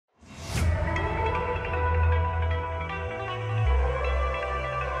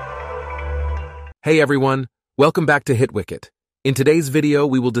Hey everyone, welcome back to Hit Wicket. In today's video,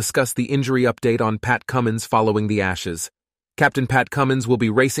 we will discuss the injury update on Pat Cummins following the Ashes. Captain Pat Cummins will be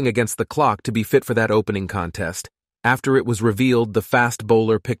racing against the clock to be fit for that opening contest, after it was revealed the fast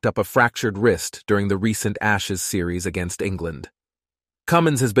bowler picked up a fractured wrist during the recent Ashes series against England.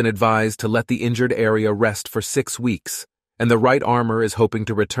 Cummins has been advised to let the injured area rest for 6 weeks, and the right armer is hoping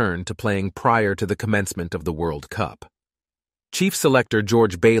to return to playing prior to the commencement of the World Cup. Chief Selector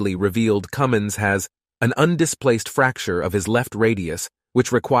George Bailey revealed Cummins has an undisplaced fracture of his left radius,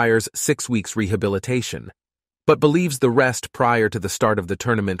 which requires 6 weeks rehabilitation, but believes the rest prior to the start of the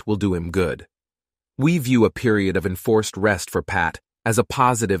tournament will do him good. We view a period of enforced rest for Pat as a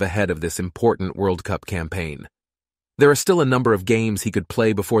positive ahead of this important World Cup campaign. There are still a number of games he could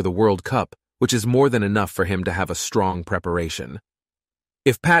play before the World Cup, which is more than enough for him to have a strong preparation.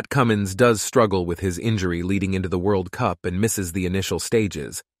 If Pat Cummins does struggle with his injury leading into the World Cup and misses the initial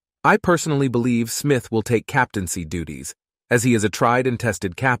stages, I personally believe Smith will take captaincy duties, as he is a tried and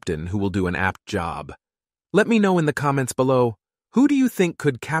tested captain who will do an apt job. Let me know in the comments below, who do you think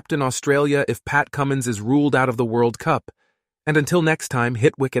could captain Australia if Pat Cummins is ruled out of the World Cup? And until next time,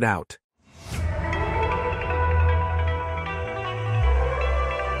 hit wicket out.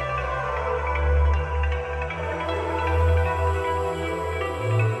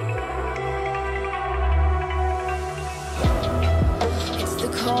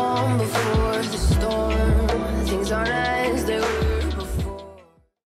 Calm before the storm, things aren't as they were.